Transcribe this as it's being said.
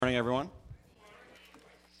everyone.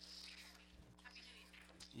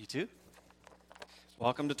 You too?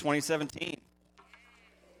 Welcome to 2017.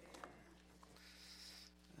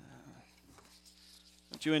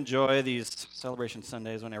 Don't you enjoy these celebration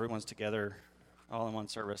Sundays when everyone's together all in one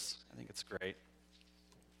service? I think it's great.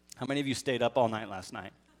 How many of you stayed up all night last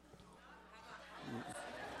night?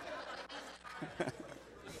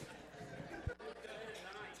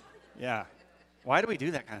 Yeah. Why do we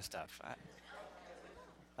do that kind of stuff?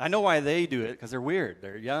 I know why they do it, because they're weird.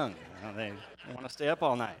 They're young. You know, they want to stay up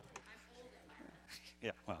all night.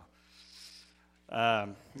 Yeah, well.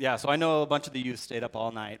 So I know a bunch of the youth stayed up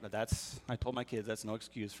all night, but I told my kids that's no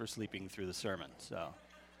excuse for sleeping through the sermon. So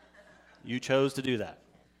you chose to do that.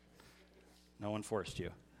 No one forced you.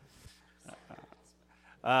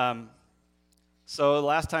 So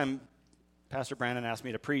last time Pastor Brandon asked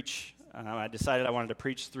me to preach, I decided I wanted to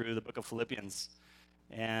preach through the book of Philippians.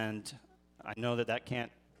 And I know that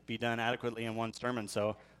can't be done adequately in one sermon,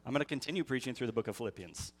 so I'm going to continue preaching through the book of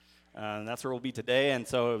Philippians. And that's where we'll be today, and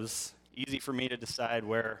so it was easy for me to decide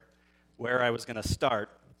where I was going to start.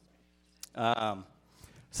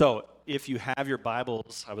 So if you have your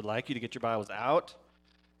Bibles, I would like you to get your Bibles out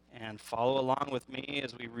and follow along with me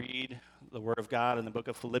as we read the Word of God in the book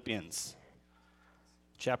of Philippians,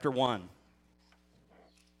 chapter 1.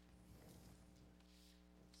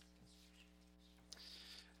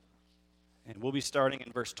 And we'll be starting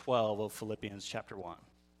in verse 12 of Philippians chapter 1.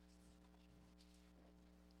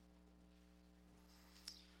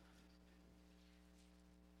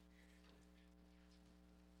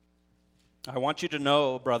 I want you to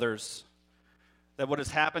know, brothers, that what has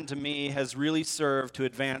happened to me has really served to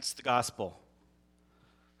advance the gospel,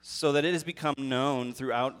 so that it has become known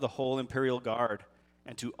throughout the whole imperial guard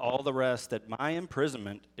and to all the rest that my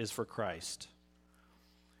imprisonment is for Christ.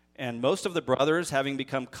 And most of the brothers, having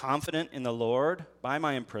become confident in the Lord by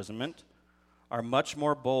my imprisonment, are much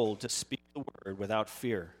more bold to speak the word without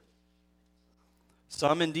fear.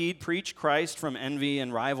 Some indeed preach Christ from envy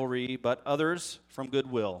and rivalry, but others from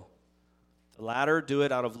goodwill. The latter do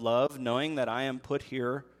it out of love, knowing that I am put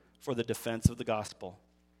here for the defense of the gospel.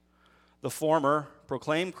 The former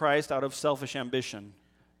proclaim Christ out of selfish ambition,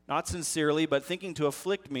 not sincerely, but thinking to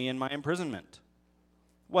afflict me in my imprisonment.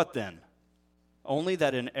 What then? Only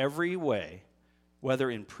that in every way, whether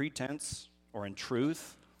in pretense or in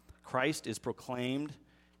truth, Christ is proclaimed,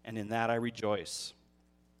 and in that I rejoice.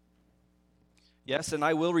 Yes, and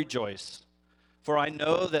I will rejoice, for I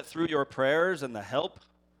know that through your prayers and the help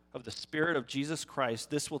of the Spirit of Jesus Christ,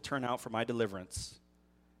 this will turn out for my deliverance,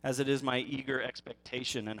 as it is my eager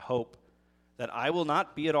expectation and hope that I will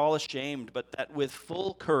not be at all ashamed, but that with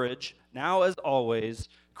full courage, now as always,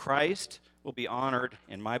 Christ will be honored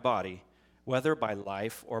in my body, whether by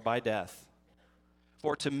life or by death.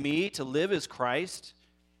 For to me to live is Christ,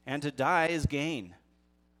 and to die is gain.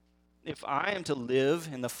 If I am to live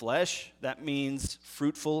in the flesh, that means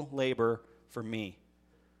fruitful labor for me.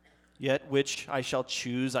 Yet which I shall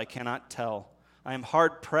choose, I cannot tell. I am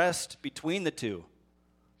hard pressed between the two.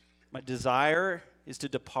 My desire is to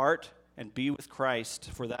depart and be with Christ,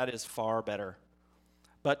 for that is far better.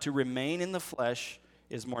 But to remain in the flesh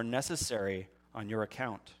is more necessary on your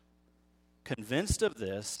account. Convinced of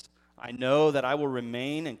this, I know that I will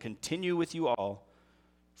remain and continue with you all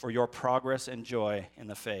for your progress and joy in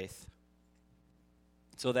the faith,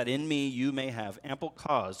 so that in me you may have ample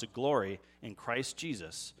cause to glory in Christ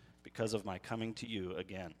Jesus because of my coming to you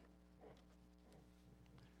again.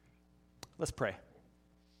 Let's pray.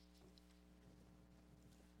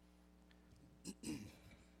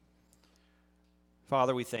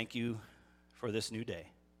 Father, we thank you for this new day.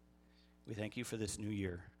 We thank you for this new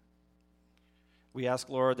year. We ask,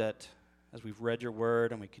 Lord, that as we've read your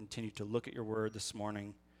word and we continue to look at your word this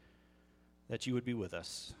morning, that you would be with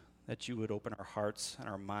us, that you would open our hearts and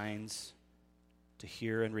our minds to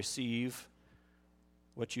hear and receive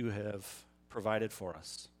what you have provided for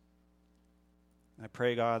us. And I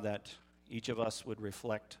pray, God, that each of us would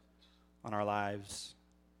reflect on our lives.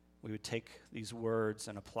 We would take these words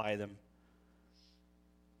and apply them.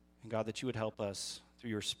 And God, that you would help us through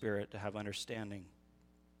your Spirit to have understanding.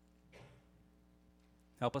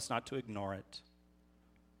 Help us not to ignore it.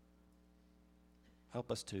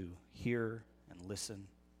 Help us to hear and listen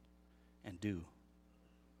and do.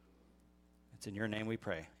 It's in your name we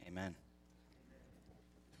pray. Amen.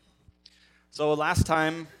 So last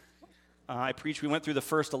time I preached, we went through the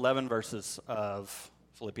first 11 verses of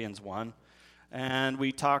Philippians 1, and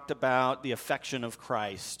we talked about the affection of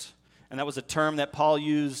Christ. And that was a term that Paul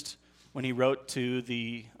used when he wrote to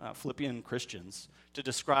the Philippian Christians to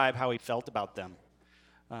describe how he felt about them.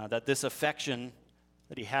 That this affection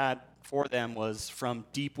that he had for them was from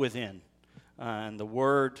deep within. And the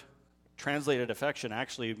word translated affection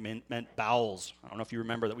actually meant bowels. I don't know if you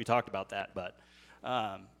remember that we talked about that, but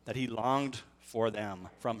that he longed for them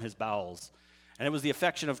from his bowels. And it was the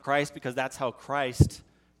affection of Christ because that's how Christ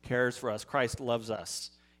cares for us. Christ loves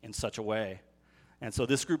us in such a way. And so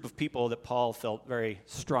this group of people that Paul felt very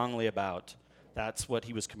strongly about, that's what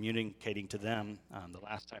he was communicating to them the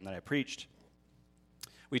last time that I preached.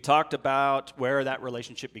 We talked about where that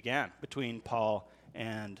relationship began between Paul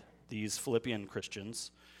and these Philippian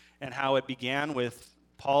Christians, and how it began with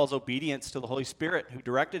Paul's obedience to the Holy Spirit, who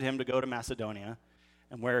directed him to go to Macedonia,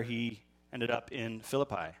 and where he ended up in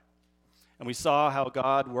Philippi. And we saw how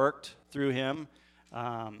God worked through him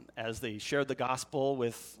as they shared the gospel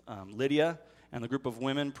with Lydia and the group of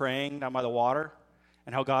women praying down by the water,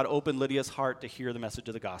 and how God opened Lydia's heart to hear the message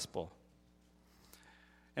of the gospel.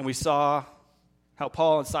 And we saw how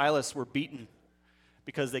Paul and Silas were beaten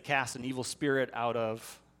because they cast an evil spirit out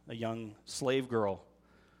of a young slave girl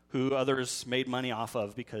who others made money off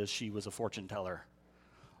of because she was a fortune teller.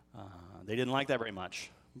 They didn't like that very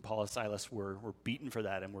much. Paul and Silas were beaten for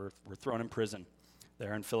that and were thrown in prison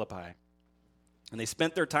there in Philippi. And they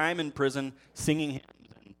spent their time in prison singing hymns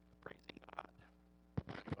and praising God.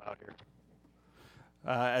 Go out here.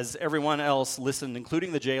 As everyone else listened,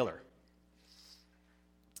 including the jailer.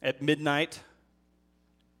 At midnight,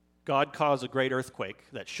 God caused a great earthquake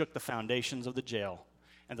that shook the foundations of the jail,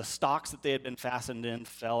 and the stocks that they had been fastened in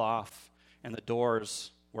fell off, and the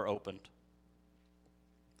doors were opened.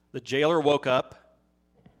 The jailer woke up.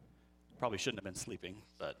 Probably shouldn't have been sleeping,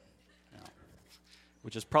 but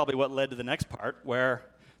which is probably what led to the next part, where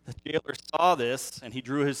the jailer saw this, and he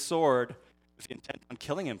drew his sword with the intent on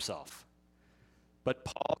killing himself. But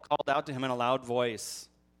Paul called out to him in a loud voice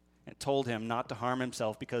and told him not to harm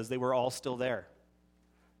himself because they were all still there.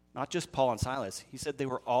 Not just Paul and Silas. He said they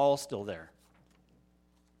were all still there.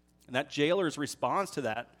 And that jailer's response to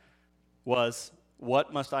that was,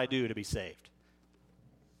 "What must I do to be saved?"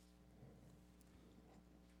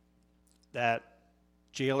 That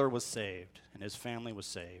jailer was saved and his family was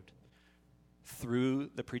saved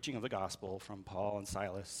through the preaching of the gospel from Paul and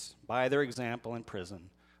Silas by their example in prison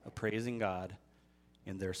of praising God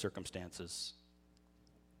in their circumstances.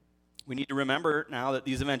 We need to remember now that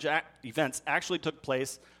these events actually took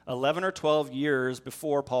place 11 or 12 years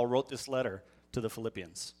before Paul wrote this letter to the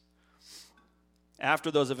Philippians. After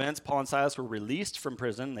those events, Paul and Silas were released from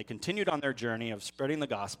prison. They continued on their journey of spreading the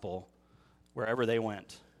gospel wherever they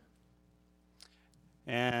went.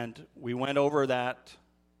 And we went over that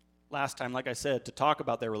last time, like I said, to talk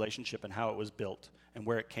about their relationship and how it was built and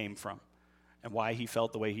where it came from and why he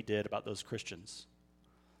felt the way he did about those Christians.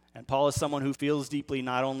 And Paul is someone who feels deeply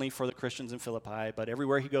not only for the Christians in Philippi, but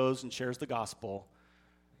everywhere he goes and shares the gospel,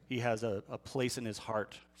 he has a place in his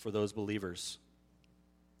heart for those believers.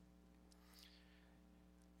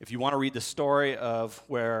 If you want to read the story of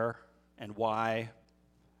where and why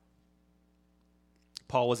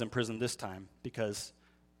Paul was in prison this time, because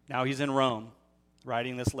now he's in Rome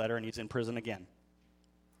writing this letter and he's in prison again.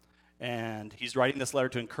 And he's writing this letter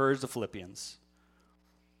to encourage the Philippians.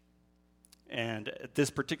 And this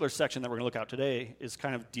particular section that we're going to look at today is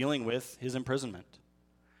kind of dealing with his imprisonment.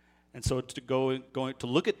 And so to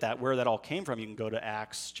look at that, where that all came from, you can go to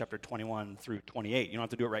Acts chapter 21 through 28. You don't have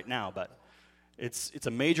to do it right now, but it's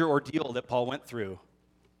a major ordeal that Paul went through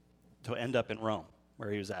to end up in Rome,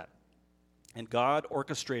 where he was at. And God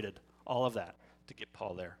orchestrated all of that to get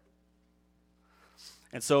Paul there.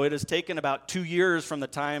 And so it has taken about 2 years from the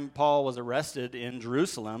time Paul was arrested in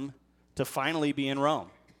Jerusalem to finally be in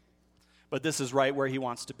Rome. But this is right where he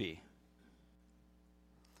wants to be.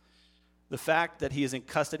 The fact that he is in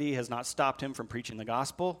custody has not stopped him from preaching the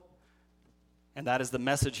gospel, and that is the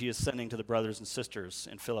message he is sending to the brothers and sisters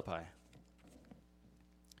in Philippi.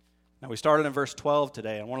 Now, we started in verse 12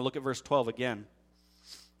 today. I want to look at verse 12 again.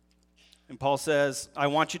 And Paul says, "I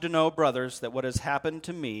want you to know, brothers, that what has happened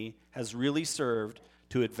to me has really served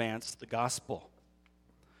to advance the gospel."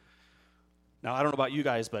 Now, I don't know about you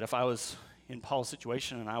guys, but if I was in Paul's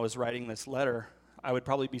situation and I was writing this letter, I would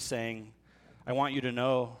probably be saying, "I want you to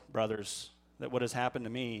know, brothers, that what has happened to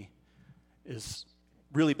me is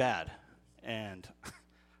really bad, and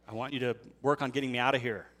I want you to work on getting me out of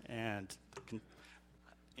here, and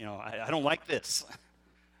I don't like this."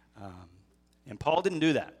 And Paul didn't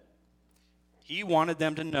do that. He wanted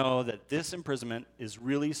them to know that this imprisonment is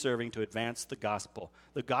really serving to advance the gospel.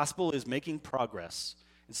 The gospel is making progress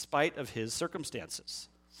in spite of his circumstances.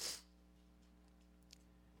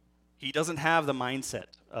 He doesn't have the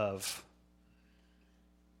mindset of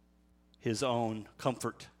his own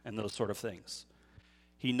comfort and those sort of things.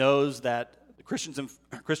 He knows that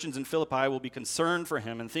The Christians in Philippi will be concerned for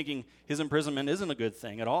him and thinking his imprisonment isn't a good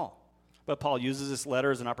thing at all. But Paul uses this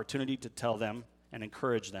letter as an opportunity to tell them and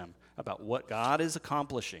encourage them about what God is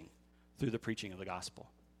accomplishing through the preaching of the gospel.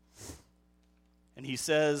 And he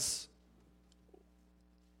says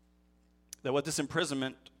that what this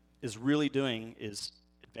imprisonment is really doing is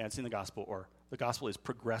advancing the gospel, or the gospel is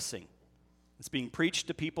progressing. It's being preached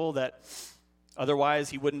to people that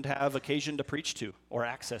otherwise he wouldn't have occasion to preach to or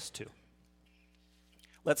access to.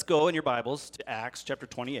 Let's go in your Bibles to Acts chapter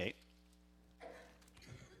 28.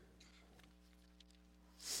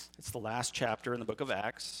 It's the last chapter in the book of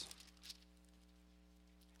Acts.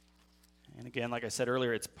 And again, like I said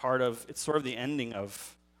earlier, it's sort of the ending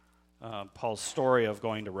of Paul's story of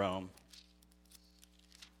going to Rome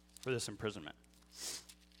for this imprisonment.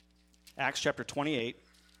 Acts chapter 28.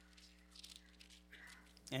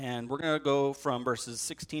 And we're going to go from verses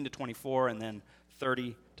 16 to 24 and then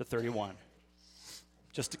 30 to 31.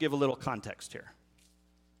 Just to give a little context here.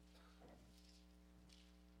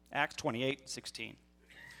 Acts 28:16.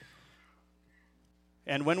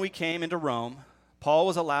 And when we came into Rome, Paul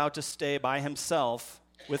was allowed to stay by himself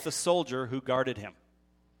with the soldier who guarded him.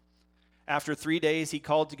 After 3 days, he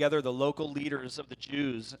called together the local leaders of the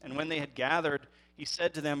Jews, and when they had gathered, he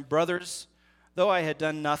said to them, "Brothers, though I had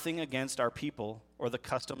done nothing against our people or the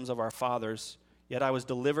customs of our fathers, yet I was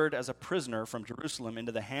delivered as a prisoner from Jerusalem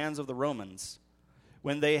into the hands of the Romans.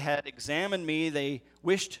 When they had examined me, they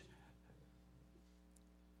wished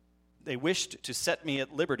to set me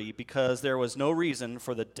at liberty because there was no reason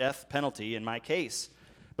for the death penalty in my case.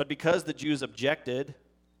 But because the Jews objected,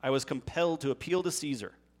 I was compelled to appeal to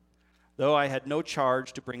Caesar, though I had no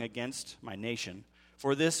charge to bring against my nation.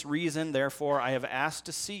 For this reason, therefore, I have asked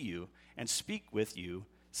to see you and speak with you,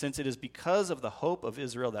 since it is because of the hope of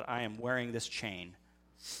Israel that I am wearing this chain."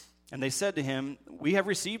 And they said to him, "We have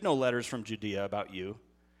received no letters from Judea about you,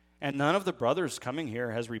 and none of the brothers coming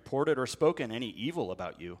here has reported or spoken any evil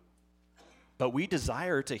about you. But we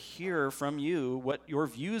desire to hear from you what your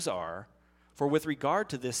views are, for with regard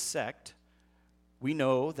to this sect, we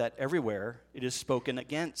know that everywhere it is spoken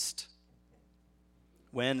against."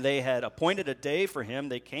 When they had appointed a day for him,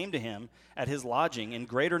 they came to him at his lodging in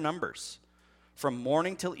greater numbers. From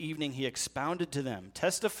morning till evening he expounded to them,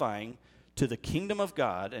 testifying to the kingdom of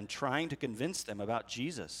God and trying to convince them about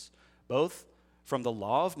Jesus, both from the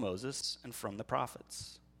law of Moses and from the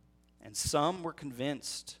prophets. And some were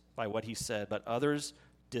convinced by what he said, but others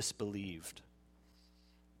disbelieved.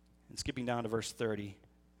 And skipping down to verse 30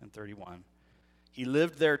 and 31. He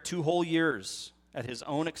lived there 2 whole years at his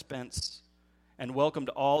own expense and welcomed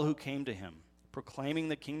all who came to him, proclaiming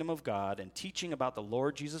the kingdom of God and teaching about the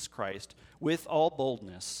Lord Jesus Christ with all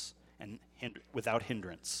boldness and without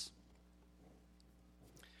hindrance.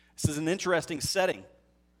 This is an interesting setting.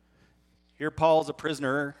 Here Paul's a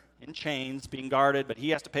prisoner in chains, being guarded, but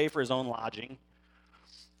he has to pay for his own lodging.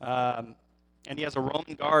 And he has a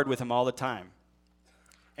Roman guard with him all the time.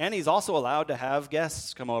 And he's also allowed to have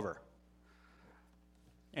guests come over.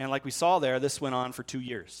 And like we saw there, this went on for 2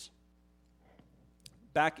 years.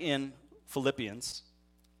 Back in Philippians,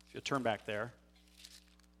 if you turn back there.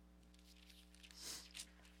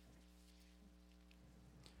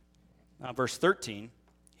 Now, verse 13,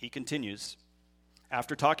 he continues.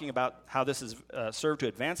 After talking about how this has served to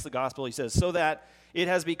advance the gospel, he says, "So that it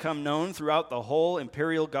has become known throughout the whole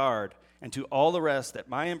imperial guard and to all the rest that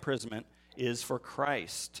my imprisonment is for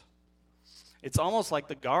Christ." It's almost like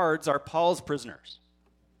the guards are Paul's prisoners.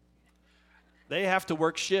 They have to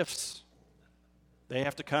work shifts. They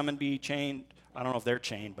have to come and be chained. I don't know if they're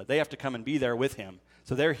chained, but they have to come and be there with him.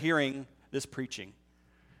 So they're hearing this preaching.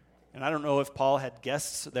 And I don't know if Paul had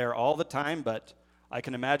guests there all the time, but I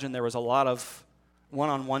can imagine there was a lot of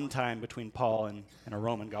one-on-one time between Paul and a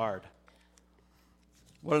Roman guard.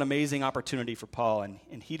 What an amazing opportunity for Paul,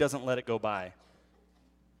 and he doesn't let it go by.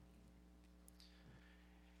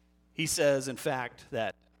 He says, in fact,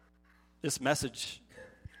 that this message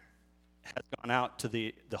has gone out to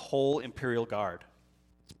the whole imperial guard.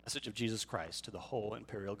 It's the message of Jesus Christ to the whole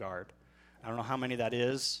imperial guard. I don't know how many that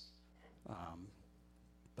is,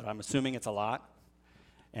 but I'm assuming it's a lot.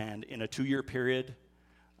 And in a 2-year period,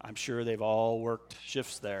 I'm sure they've all worked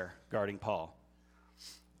shifts there guarding Paul.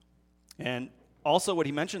 And also what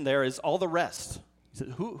he mentioned there is all the rest. He said,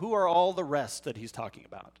 who are all the rest that he's talking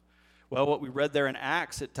about? Well, what we read there in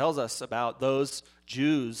Acts, it tells us about those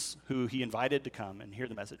Jews who he invited to come and hear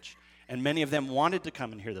the message. And many of them wanted to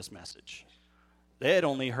come and hear this message. They had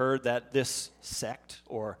only heard that this sect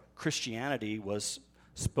or Christianity was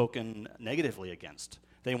spoken negatively against.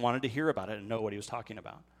 They wanted to hear about it and know what he was talking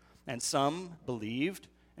about. And some believed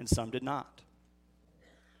and some did not.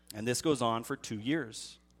 And this goes on for 2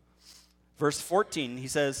 years. Verse 14, he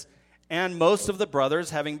says, "And most of the brothers,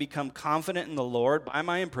 having become confident in the Lord by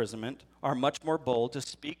my imprisonment, are much more bold to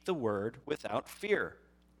speak the word without fear."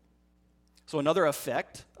 So another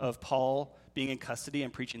effect of Paul being in custody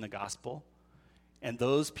and preaching the gospel, and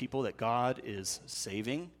those people that God is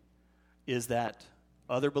saving, is that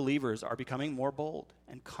other believers are becoming more bold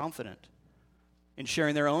and confident in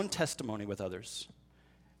sharing their own testimony with others.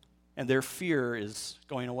 And their fear is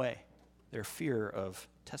going away. Their fear of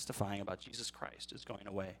testifying about Jesus Christ is going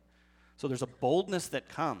away. So there's a boldness that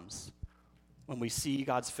comes when we see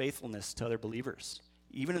God's faithfulness to other believers,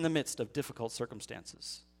 even in the midst of difficult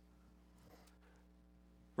circumstances.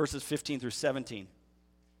 Verses 15 through 17.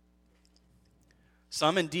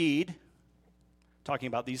 "Some indeed," talking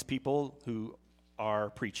about these people who are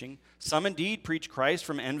preaching, "some indeed preach Christ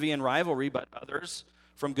from envy and rivalry, but others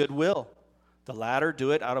from goodwill. The latter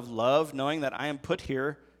do it out of love, knowing that I am put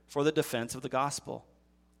here for the defense of the gospel.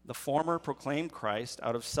 The former proclaim Christ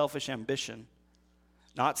out of selfish ambition,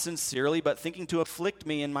 not sincerely, but thinking to afflict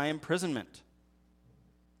me in my imprisonment."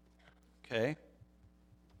 Okay?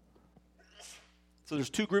 So there's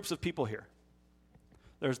two groups of people here.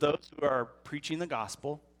 There's those who are preaching the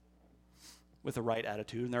gospel with the right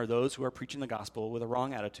attitude, and there are those who are preaching the gospel with a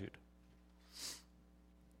wrong attitude.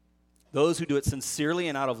 Those who do it sincerely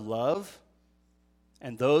and out of love,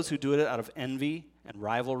 and those who do it out of envy and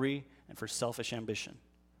rivalry and for selfish ambition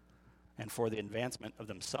and for the advancement of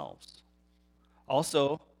themselves.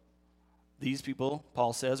 Also, these people,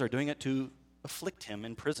 Paul says, are doing it to afflict him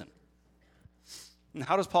in prison. And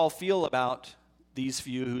how does Paul feel about these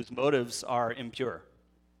few whose motives are impure?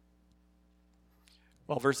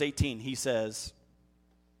 Well, verse 18, he says,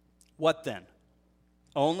 "What then?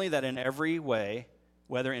 Only that in every way,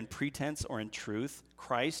 whether in pretense or in truth,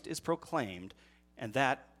 Christ is proclaimed, and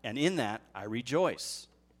in that I rejoice."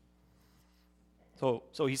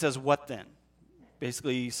 So he says, "What then?"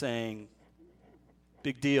 Basically saying,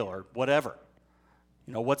 big deal or whatever.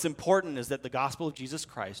 What's important is that the gospel of Jesus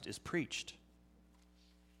Christ is preached.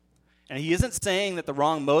 And he isn't saying that the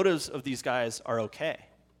wrong motives of these guys are okay.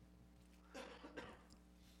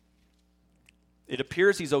 It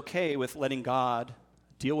appears he's okay with letting God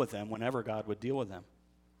deal with them whenever God would deal with them.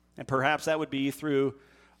 And perhaps that would be through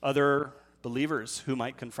other believers who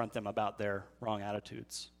might confront them about their wrong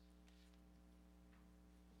attitudes.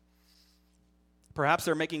 Perhaps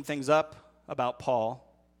they're making things up about Paul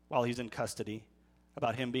while he's in custody,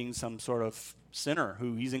 about him being some sort of sinner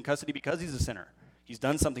who he's in custody because he's a sinner. He's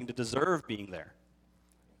done something to deserve being there.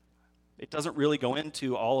 It doesn't really go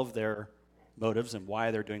into all of their motives and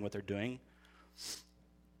why they're doing what they're doing.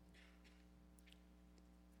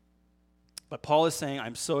 But Paul is saying,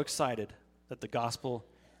 I'm so excited that the gospel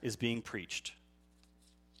is being preached.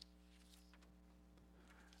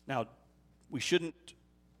 Now, we shouldn't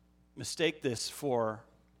mistake this for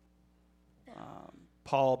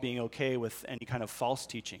Paul being okay with any kind of false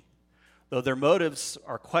teaching. Though their motives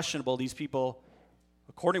are questionable, these people,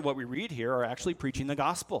 according to what we read here, are actually preaching the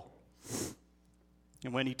gospel.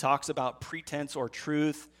 And when he talks about pretense or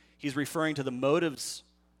truth, he's referring to the motives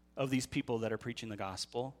of these people that are preaching the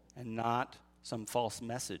gospel and not some false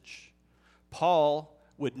message. Paul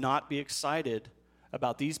would not be excited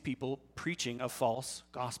about these people preaching a false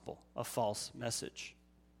gospel, a false message.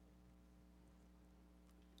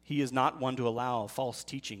 He is not one to allow false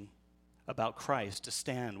teaching about Christ to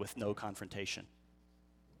stand with no confrontation.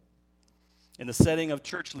 In the setting of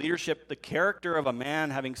church leadership, the character of a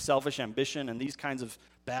man having selfish ambition and these kinds of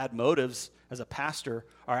bad motives as a pastor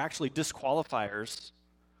are actually disqualifiers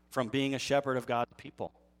from being a shepherd of God's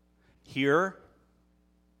people. Here,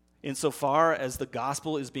 insofar as the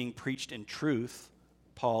gospel is being preached in truth,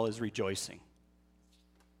 Paul is rejoicing.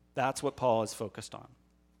 That's what Paul is focused on.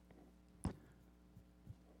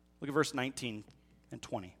 Look at verse 19 and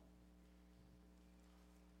 20.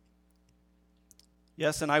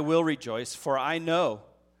 "Yes, and I will rejoice, for I know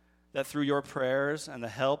that through your prayers and the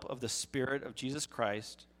help of the Spirit of Jesus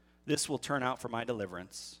Christ, this will turn out for my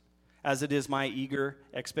deliverance, as it is my eager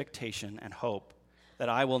expectation and hope that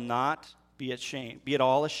I will not be at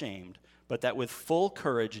all ashamed, but that with full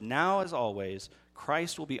courage, now as always,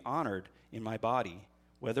 Christ will be honored in my body,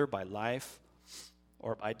 whether by life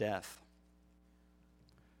or by death."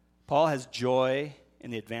 Paul has joy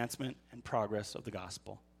in the advancement and progress of the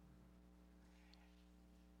gospel.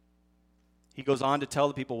 He goes on to tell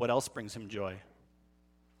the people what else brings him joy.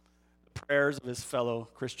 The prayers of his fellow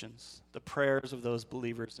Christians, the prayers of those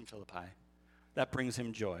believers in Philippi. That brings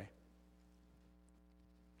him joy.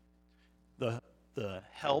 The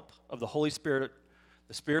help of the Holy Spirit,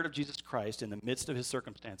 the Spirit of Jesus Christ in the midst of his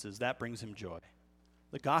circumstances, that brings him joy.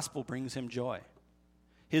 The gospel brings him joy.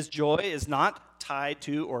 His joy is not tied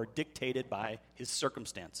to or dictated by his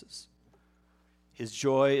circumstances. His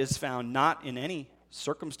joy is found not in any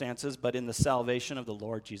circumstances, but in the salvation of the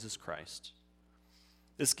Lord Jesus Christ.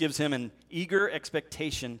 This gives him an eager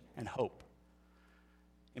expectation and hope.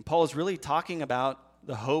 And Paul is really talking about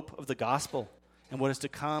the hope of the gospel and what is to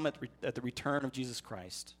come at the return of Jesus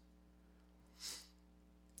Christ.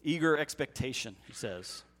 Eager expectation, he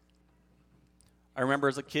says. I remember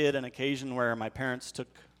as a kid an occasion where my parents took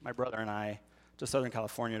my brother and I to Southern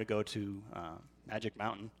California to go to Magic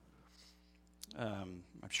Mountain. I'm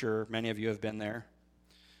sure many of you have been there.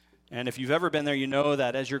 And if you've ever been there, you know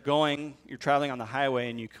that as you're traveling on the highway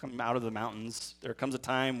and you come out of the mountains, there comes a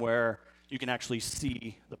time where you can actually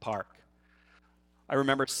see the park. I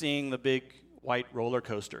remember seeing the big white roller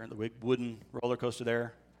coaster, the big wooden roller coaster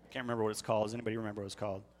there. I can't remember what it's called. Does anybody remember what it's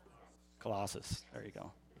called? Colossus. There you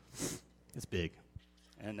go. It's big.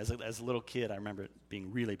 And as a little kid, I remember it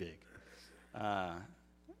being really big.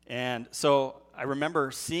 And so I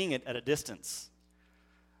remember seeing it at a distance.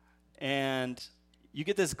 And you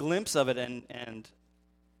get this glimpse of it, and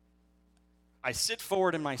I sit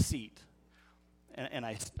forward in my seat, and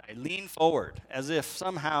I lean forward as if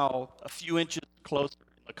somehow a few inches closer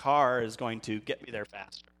in the car is going to get me there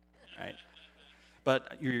faster, right?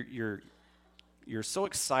 But you're so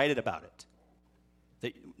excited about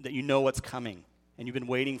it that you know what's coming, and you've been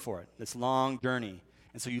waiting for it, this long journey,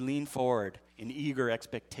 and so you lean forward in eager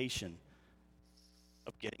expectation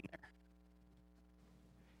of getting there.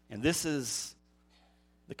 And this is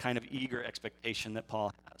the kind of eager expectation that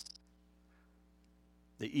Paul has.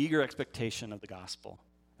 The eager expectation of the gospel,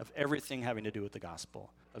 of everything having to do with the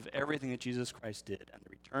gospel, of everything that Jesus Christ did and the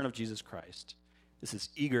return of Jesus Christ. This is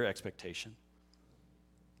eager expectation.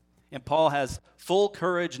 And Paul has full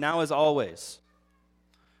courage now as always.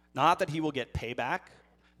 Not that he will get payback,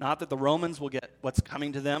 not that the Romans will get what's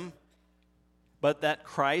coming to them, but that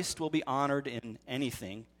Christ will be honored in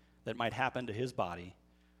anything that might happen to his body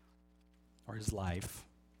or his life.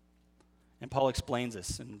 And Paul explains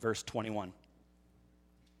this in verse 21.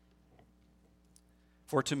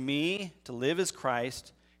 For to me, to live is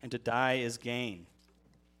Christ, and to die is gain.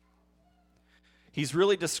 He's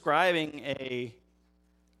really describing a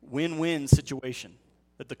win-win situation,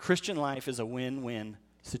 that the Christian life is a win-win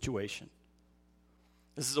situation.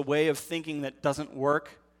 This is a way of thinking that doesn't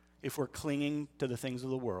work if we're clinging to the things of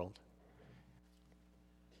the world.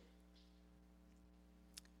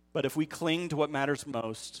 But if we cling to what matters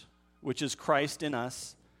most, which is Christ in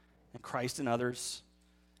us and Christ in others,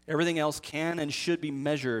 everything else can and should be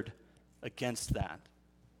measured against that.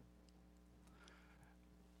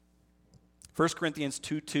 1 Corinthians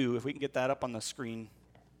 2:2, if we can get that up on the screen.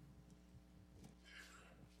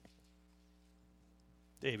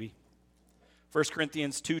 Davey. 1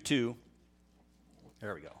 Corinthians 2:2.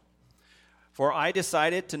 There we go. For I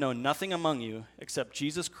decided to know nothing among you except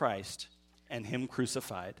Jesus Christ and him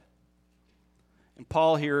crucified. And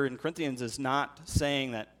Paul here in Corinthians is not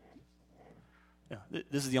saying that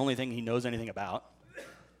this is the only thing he knows anything about.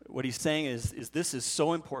 What he's saying is this is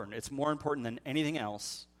so important. It's more important than anything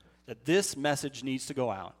else that this message needs to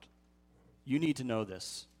go out. You need to know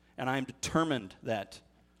this. And I'm determined that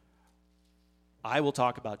I will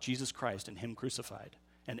talk about Jesus Christ and him crucified.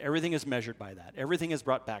 And everything is measured by that. Everything is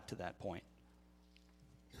brought back to that point.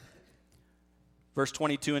 Verse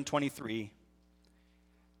 22 and 23,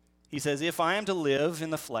 he says, if I am to live in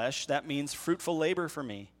the flesh, that means fruitful labor for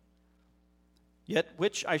me. Yet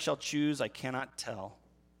which I shall choose, I cannot tell.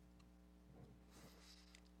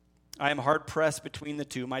 I am hard pressed between the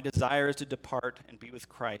two. My desire is to depart and be with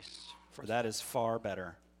Christ, for that is far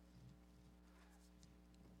better.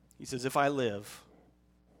 He says, if I live,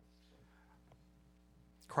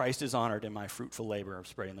 Christ is honored in my fruitful labor of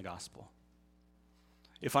spreading the gospel.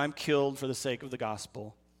 If I'm killed for the sake of the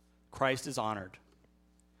gospel, Christ is honored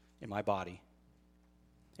in my body.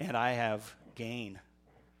 And I have gain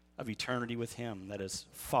of eternity with him that is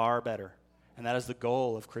far better. And that is the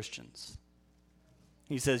goal of Christians.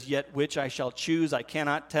 He says, yet which I shall choose, I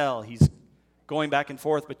cannot tell. He's going back and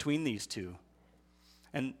forth between these two.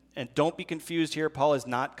 And don't be confused here. Paul is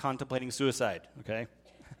not contemplating suicide, okay?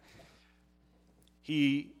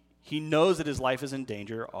 He knows that his life is in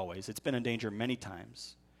danger always. It's been in danger many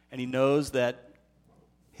times. And he knows that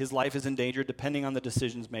his life is in danger depending on the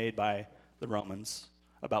decisions made by the Romans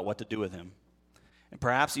about what to do with him. And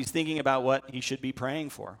perhaps he's thinking about what he should be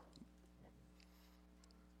praying for.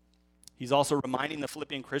 He's also reminding the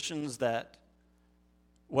Philippian Christians that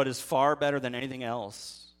what is far better than anything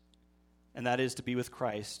else, and that is to be with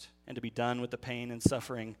Christ and to be done with the pain and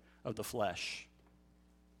suffering of the flesh.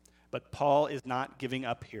 But Paul is not giving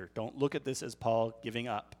up here. Don't look at this as Paul giving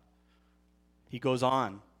up. He goes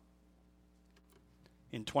on.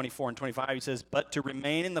 In 24 and 25, he says, "But to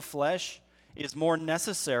remain in the flesh is more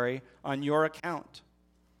necessary on your account.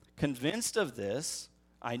 Convinced of this,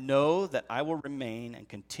 I know that I will remain and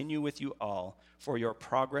continue with you all for your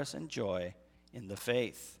progress and joy in the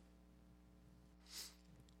faith."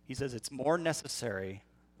 He says it's more necessary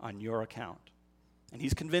on your account. And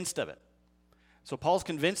he's convinced of it. So Paul's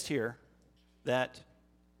convinced here that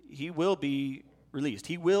he will be released.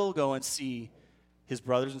 He will go and see his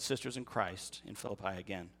brothers and sisters in Christ in Philippi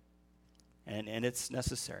again. And it's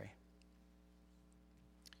necessary.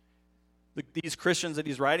 These Christians that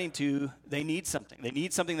he's writing to, they need something. They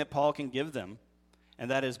need something that Paul can give them, and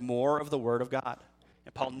that is more of the Word of God.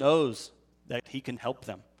 And Paul knows that he can help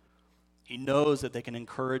them. He knows that they can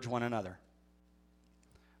encourage one another.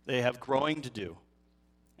 They have growing to do,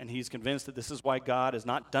 and he's convinced that this is why God is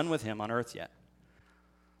not done with him on earth yet.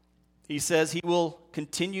 He says he will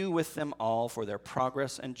continue with them all for their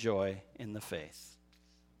progress and joy in the faith.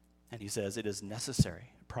 And he says it is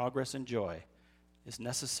necessary. Progress and joy is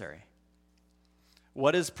necessary.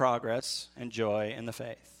 What is progress and joy in the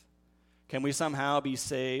faith? Can we somehow be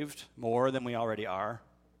saved more than we already are?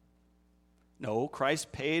 No,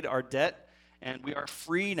 Christ paid our debt, and we are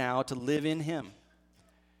free now to live in him.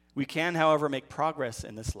 We can, however, make progress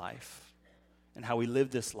in this life and how we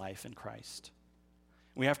live this life in Christ.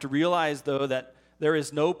 We have to realize, though, that there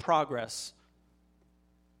is no progress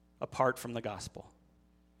apart from the gospel.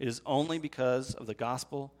 It is only because of the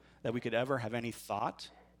gospel that we could ever have any thought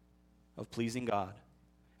of pleasing God,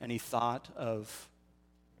 any thought of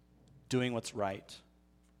doing what's right.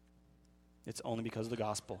 It's only because of the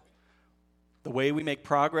gospel. The way we make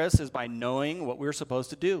progress is by knowing what we're supposed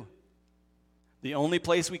to do. The only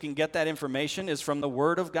place we can get that information is from the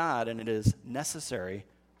Word of God, and it is necessary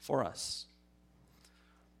for us.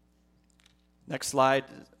 Next slide,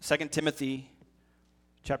 2 Timothy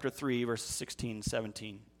chapter 3, verses 16 and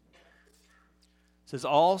 17. It says,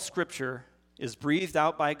 "All Scripture is breathed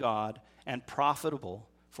out by God and profitable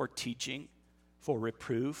for teaching, for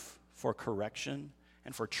reproof, for correction,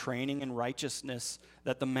 and for training in righteousness,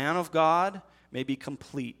 that the man of God may be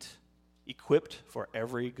complete, equipped for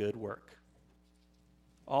every good work."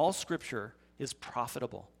 All Scripture is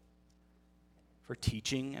profitable for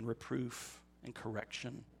teaching and reproof and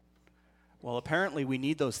correction. Well, apparently we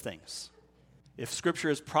need those things. If Scripture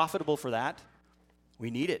is profitable for that, we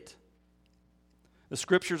need it. The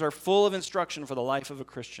Scriptures are full of instruction for the life of a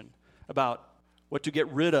Christian about what to get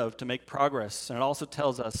rid of to make progress, and it also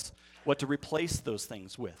tells us what to replace those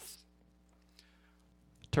things with.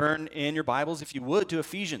 Turn in your Bibles, if you would, to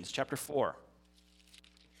Ephesians chapter 4.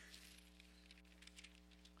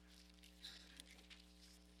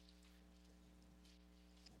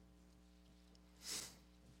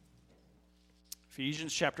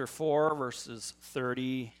 Ephesians chapter 4, verses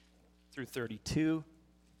 30 through 32.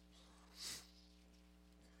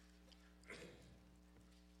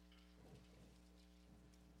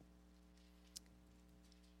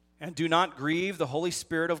 "And do not grieve the Holy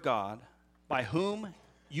Spirit of God, by whom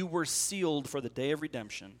you were sealed for the day of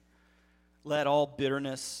redemption. Let all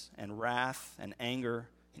bitterness and wrath and anger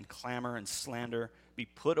and clamor and slander be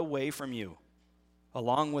put away from you,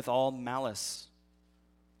 along with all malice.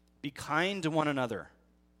 Be kind to one another,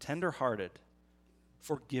 tender-hearted,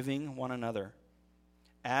 forgiving one another,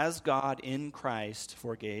 as God in Christ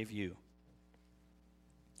forgave you."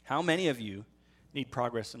 How many of you need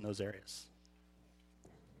progress in those areas?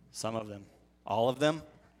 Some of them. All of them?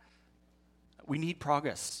 We need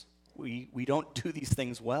progress. We don't do these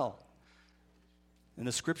things well. And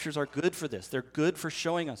the Scriptures are good for this. They're good for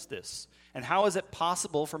showing us this. And how is it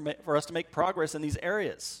possible for us to make progress in these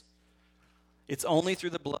areas? It's only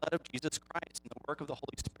through the blood of Jesus Christ and the work of the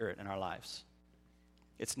Holy Spirit in our lives.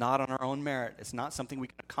 It's not on our own merit. It's not something we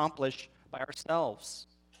can accomplish by ourselves.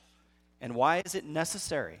 And why is it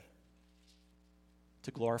necessary?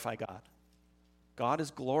 To glorify God. God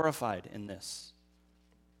is glorified in this.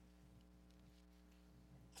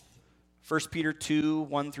 1 Peter 2,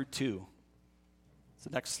 1 through 2. It's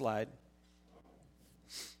the next slide.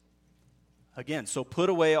 Again, "So put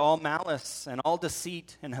away all malice and all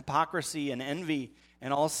deceit and hypocrisy and envy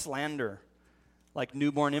and all slander. Like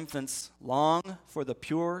newborn infants, long for the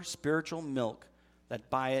pure spiritual milk, that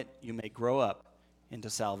by it you may grow up into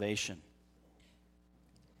salvation."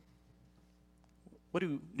 What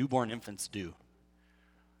do newborn infants do?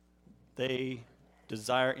 They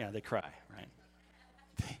desire, they cry,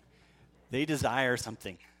 right? They desire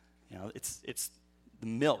something. It's the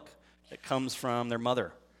milk that comes from their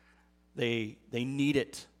mother. They need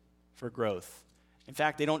it for growth. In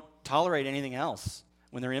fact, they don't tolerate anything else.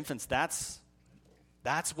 When they're infants, that's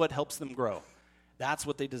what helps them grow. That's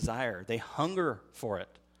what they desire. They hunger for it,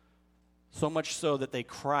 so much so that they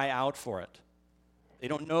cry out for it. They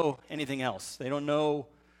don't know anything else. They don't know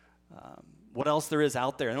what else there is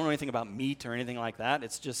out there. They don't know anything about meat or anything like that.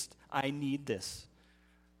 It's just, I need this.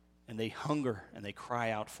 And they hunger and they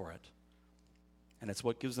cry out for it. And it's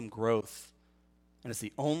what gives them growth. And it's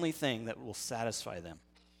the only thing that will satisfy them.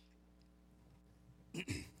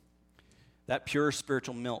 That pure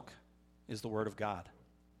spiritual milk is the Word of God.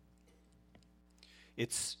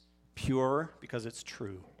 It's pure because it's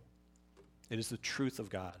true. It is the truth of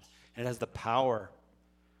God. And it has the power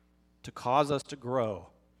to cause us to grow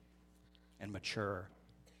and mature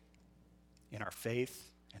in our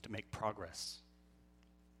faith and to make progress.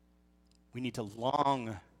 We need to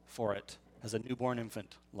long for it as a newborn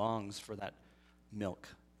infant longs for that milk.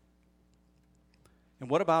 And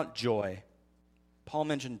what about joy? Paul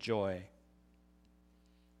mentioned joy.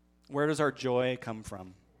 Where does our joy come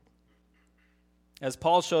from? As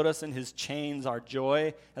Paul showed us in his chains, our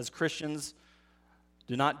joy as Christians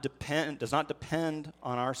does not depend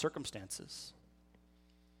on our circumstances.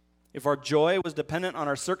 If our joy was dependent on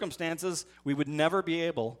our circumstances, we would never be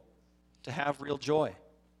able to have real joy.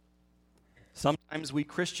 Sometimes we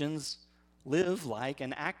Christians live like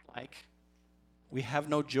and act like we have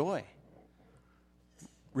no joy.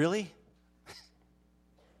 Really?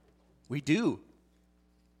 We do.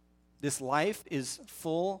 This life is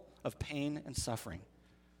full of pain and suffering.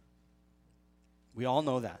 We all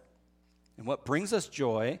know that. And what brings us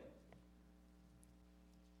joy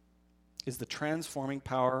is the transforming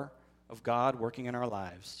power of God working in our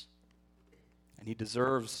lives. And He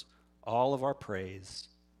deserves all of our praise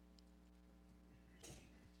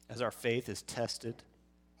as our faith is tested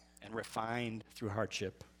and refined through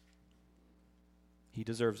hardship. He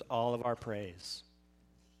deserves all of our praise.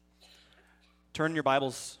 Turn your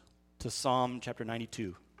Bibles to Psalm chapter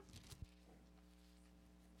 92.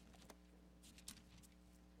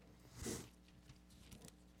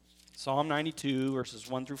 Psalm 92, verses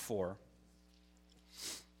 1 through 4.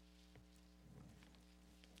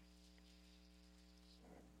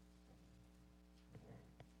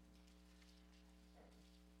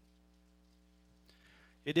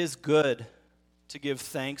 It is good to give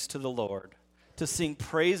thanks to the Lord, to sing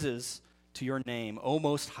praises to your name, O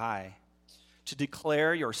Most High, to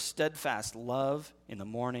declare your steadfast love in the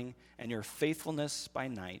morning and your faithfulness by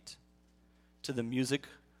night, to the music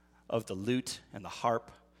of the lute and the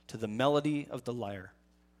harp, to the melody of the lyre.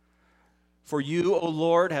 For you, O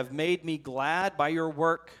Lord, have made me glad by your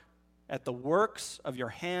work. At the works of your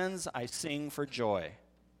hands I sing for joy.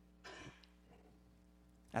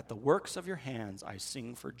 At the works of your hands I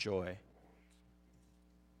sing for joy.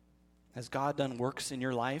 Has God done works in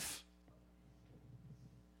your life?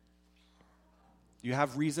 Do you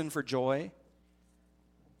have reason for joy?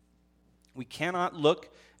 We cannot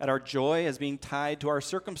look at our joy as being tied to our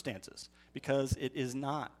circumstances, because it is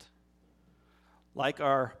not. Like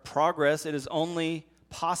our progress, it is only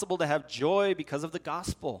possible to have joy because of the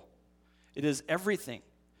gospel. It is everything.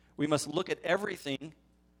 We must look at everything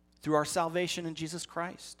through our salvation in Jesus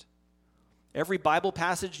Christ. Every Bible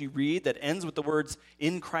passage you read that ends with the words,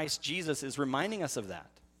 in Christ Jesus, is reminding us of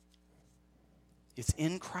that. It's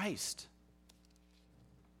in Christ.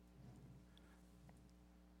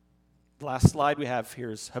 The last slide we have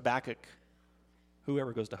here is Habakkuk.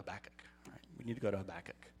 Whoever goes to Habakkuk. All right, we need to go to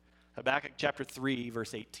Habakkuk. Habakkuk chapter 3,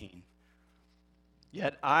 verse 18.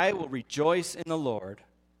 Yet I will rejoice in the Lord.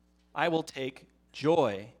 I will take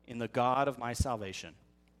joy in the God of my salvation.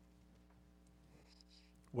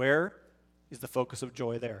 Where is the focus of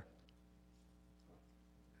joy there?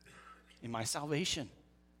 In my salvation.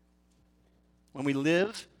 When we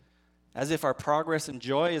live as if our progress and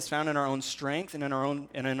joy is found in our own strength and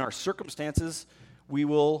in our circumstances, we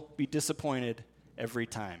will be disappointed every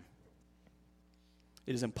time.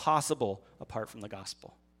 It is impossible apart from the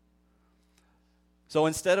gospel. So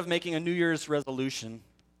instead of making a New Year's resolution,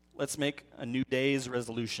 let's make a new day's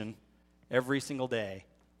resolution every single day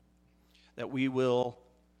that we will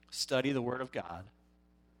study the Word of God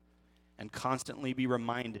and constantly be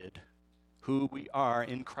reminded who we are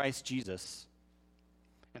in Christ Jesus,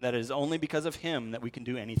 and that it is only because of Him that we can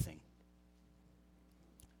do anything.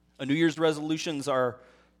 New Year's resolutions are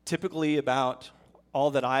typically about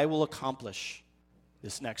all that I will accomplish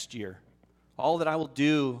this next year, all that I will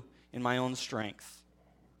do in my own strength,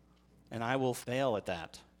 and I will fail at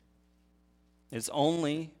that. It's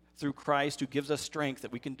only through Christ who gives us strength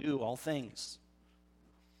that we can do all things.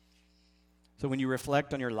 So when you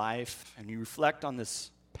reflect on your life and you reflect on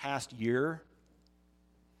this past year,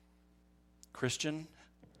 Christian,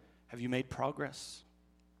 have you made progress?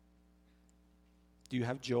 Do you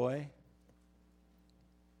have joy?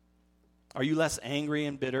 Are you less angry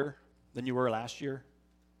and bitter than you were last year?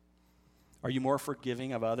 Are you more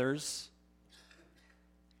forgiving of others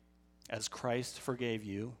as Christ forgave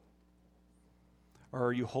you? Or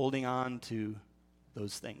are you holding on to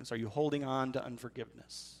those things? Are you holding on to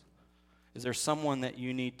unforgiveness? Is there someone that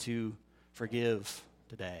you need to forgive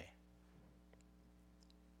today?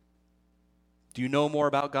 Do you know more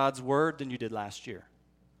about God's Word than you did last year?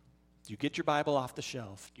 Do you get your Bible off the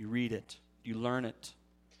shelf? Do you read it? Do you learn it?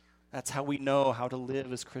 That's how we know how to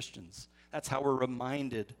live as Christians. That's how we're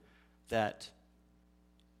reminded that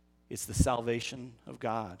it's the salvation of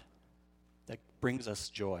God that brings us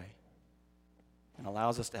joy and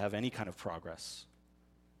allows us to have any kind of progress.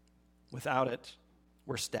 Without it,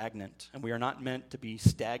 we're stagnant, and we are not meant to be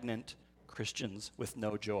stagnant Christians with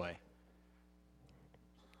no joy.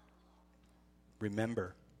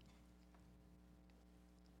 Remember.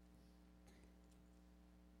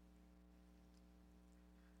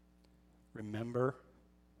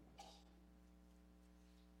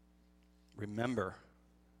 Remember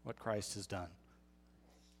what Christ has done.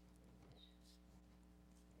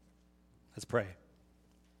 Let's pray.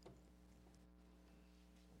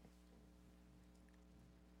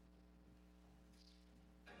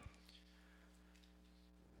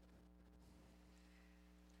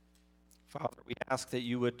 Father, we ask that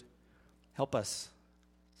you would help us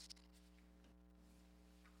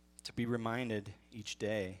to be reminded each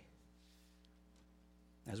day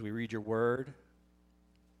as we read your word,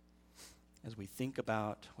 as we think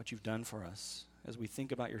about what you've done for us, as we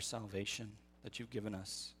think about your salvation that you've given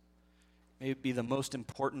us. May it be the most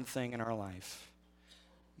important thing in our life.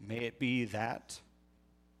 May it be that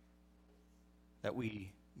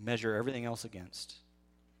we measure everything else against.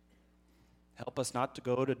 Help us not to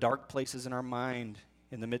go to dark places in our mind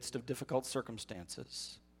in the midst of difficult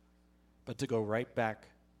circumstances, but to go right back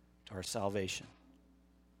to our salvation.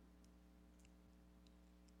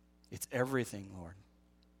 It's everything, Lord.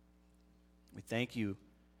 We thank you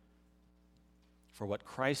for what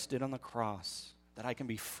Christ did on the cross, that I can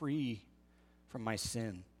be free from my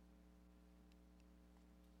sin.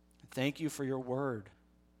 Thank you for your word,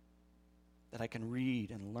 that I can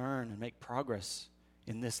read and learn and make progress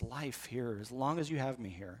in this life here as long as you have me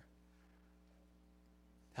here.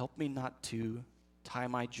 Help me not to tie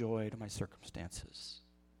my joy to my circumstances.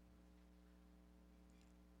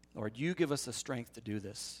 Lord, you give us the strength to do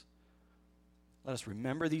this. Let us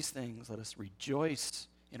remember these things. Let us rejoice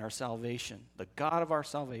in our salvation, the God of our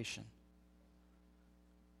salvation.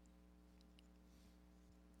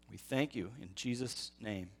 We thank you in Jesus'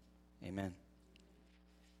 name. Amen.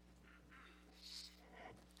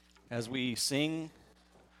 As we sing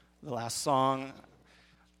the last song,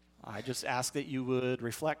 I just ask that you would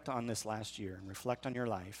reflect on this last year and reflect on your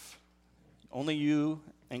life. Only you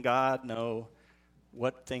and God know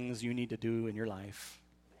what things you need to do in your life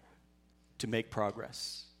to make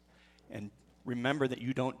progress. And remember that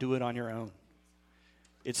you don't do it on your own.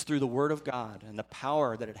 It's through the Word of God and the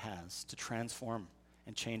power that it has to transform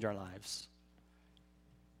and change our lives.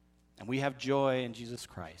 And we have joy in Jesus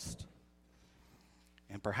Christ.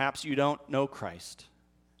 And perhaps you don't know Christ.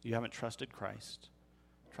 You haven't trusted Christ.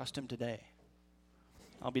 Trust him today.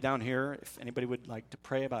 I'll be down here if anybody would like to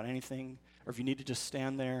pray about anything, or if you need to just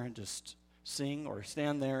stand there and just sing, or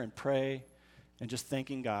stand there and pray and just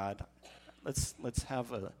thanking God. Let's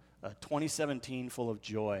have a 2017 full of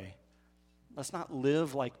joy. Let's not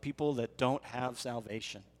live like people that don't have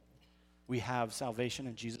salvation. We have salvation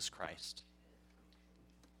in Jesus Christ.